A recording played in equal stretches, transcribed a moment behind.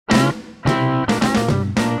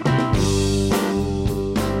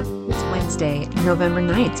November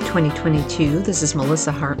 9th, 2022. This is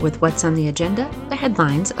Melissa Hart with What's on the Agenda, the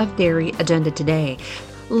headlines of Dairy Agenda Today.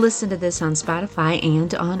 Listen to this on Spotify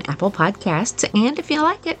and on Apple Podcasts, and if you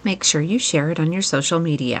like it, make sure you share it on your social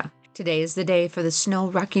media. Today is the day for the Snow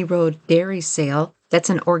Rocky Road Dairy Sale. That's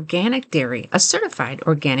an organic dairy, a certified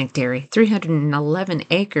organic dairy, 311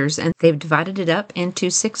 acres, and they've divided it up into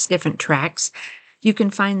 6 different tracks. You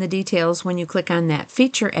can find the details when you click on that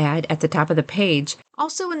feature ad at the top of the page.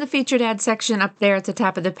 Also in the featured ad section up there at the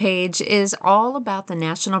top of the page is all about the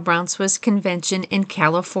National Brown Swiss Convention in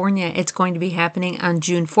California. It's going to be happening on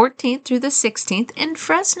June 14th through the 16th in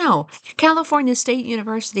Fresno. California State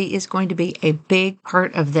University is going to be a big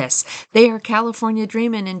part of this. They are California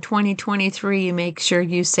Dreamin' in 2023. Make sure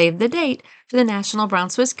you save the date for the National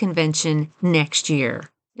Brown Swiss Convention next year.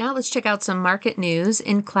 Now let's check out some market news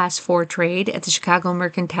in Class 4 trade at the Chicago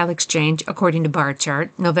Mercantile Exchange. According to Bar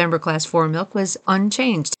Chart, November Class 4 milk was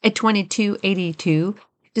unchanged at $22.82.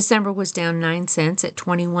 December was down 9 cents at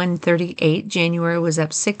 $21.38. January was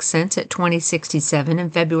up 6 cents at $20.67,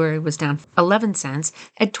 and February was down 11 cents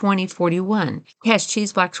at $20.41. Cash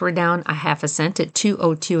cheese blocks were down a half a cent at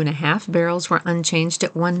 $2.02.5. Barrels were unchanged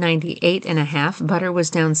at $1.98.5. Butter was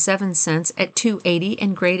down 7 cents at $2.80,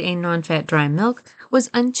 and grade A non-fat dry milk was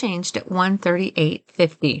unchanged at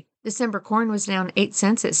 $138.50. December corn was down 8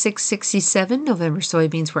 cents at $6.67. November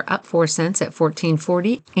soybeans were up 4 cents at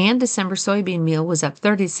 $14.40, and December soybean meal was up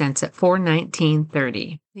 30 cents at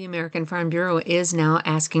 $4.19.30. The American Farm Bureau is now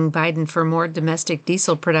asking Biden for more domestic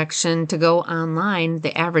diesel production to go online.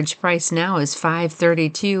 The average price now is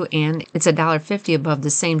 $5.32, and it's $1.50 above the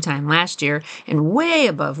same time last year and way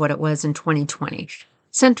above what it was in 2020.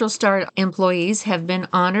 CentralStar employees have been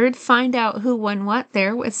honored. Find out who won what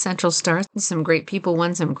there with CentralStar. Some great people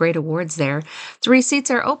won some great awards there. 3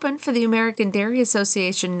 seats are open for the American Dairy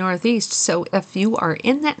Association Northeast. So if you are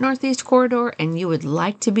in that Northeast corridor and you would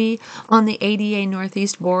like to be on the ADA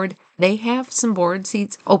Northeast board, they have some board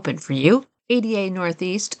seats open for you. ADA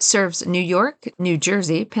Northeast serves New York, New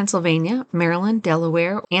Jersey, Pennsylvania, Maryland,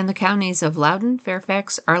 Delaware, and the counties of Loudoun,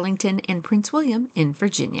 Fairfax, Arlington, and Prince William in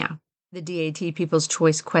Virginia. The DAT People's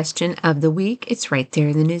Choice question of the week. It's right there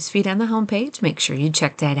in the newsfeed on the homepage. Make sure you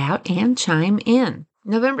check that out and chime in.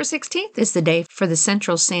 November 16th is the day for the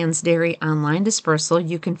Central Sands Dairy online dispersal.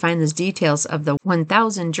 You can find the details of the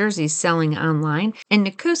 1,000 jerseys selling online in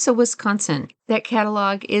Nakusa, Wisconsin. That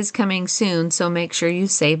catalog is coming soon, so make sure you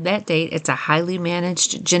save that date. It's a highly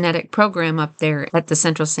managed genetic program up there at the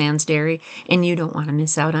Central Sands Dairy, and you don't want to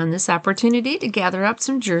miss out on this opportunity to gather up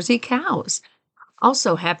some Jersey cows.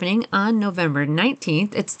 Also happening on November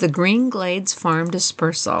 19th, it's the Green Glades Farm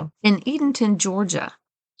Dispersal in Edenton, Georgia.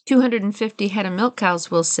 250 head of milk cows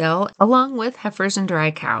will sell, along with heifers and dry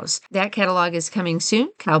cows. That catalog is coming soon.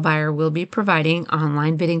 Cow Buyer will be providing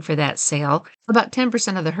online bidding for that sale. About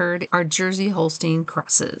 10% of the herd are Jersey Holstein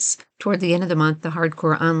crosses. Toward the end of the month, the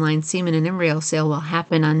hardcore online semen and embryo sale will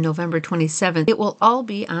happen on November 27th. It will all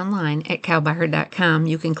be online at cowbuyer.com.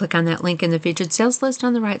 You can click on that link in the featured sales list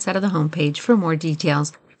on the right side of the homepage for more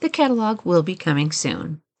details. The catalog will be coming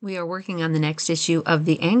soon. We are working on the next issue of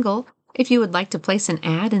The Angle. If you would like to place an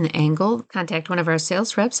ad in The Angle, contact one of our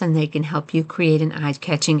sales reps and they can help you create an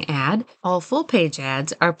eye-catching ad. All full-page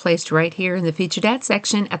ads are placed right here in the featured ad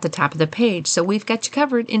section at the top of the page, so we've got you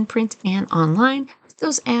covered in print and online.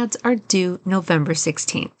 Those ads are due November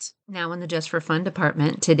 16th. Now in the Just for Fun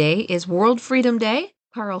department, today is World Freedom Day,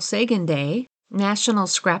 Carl Sagan Day, National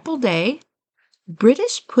Scrapple Day,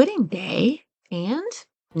 British Pudding Day, and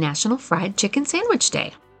National Fried Chicken Sandwich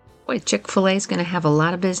Day. Boy, Chick-fil-A is going to have a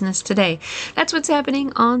lot of business today. That's what's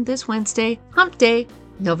happening on this Wednesday, Hump Day,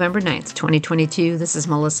 November 9th, 2022. This is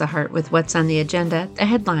Melissa Hart with What's on the Agenda, the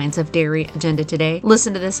headlines of Dairy Agenda Today.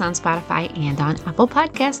 Listen to this on Spotify and on Apple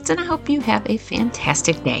Podcasts, and I hope you have a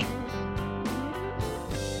fantastic day.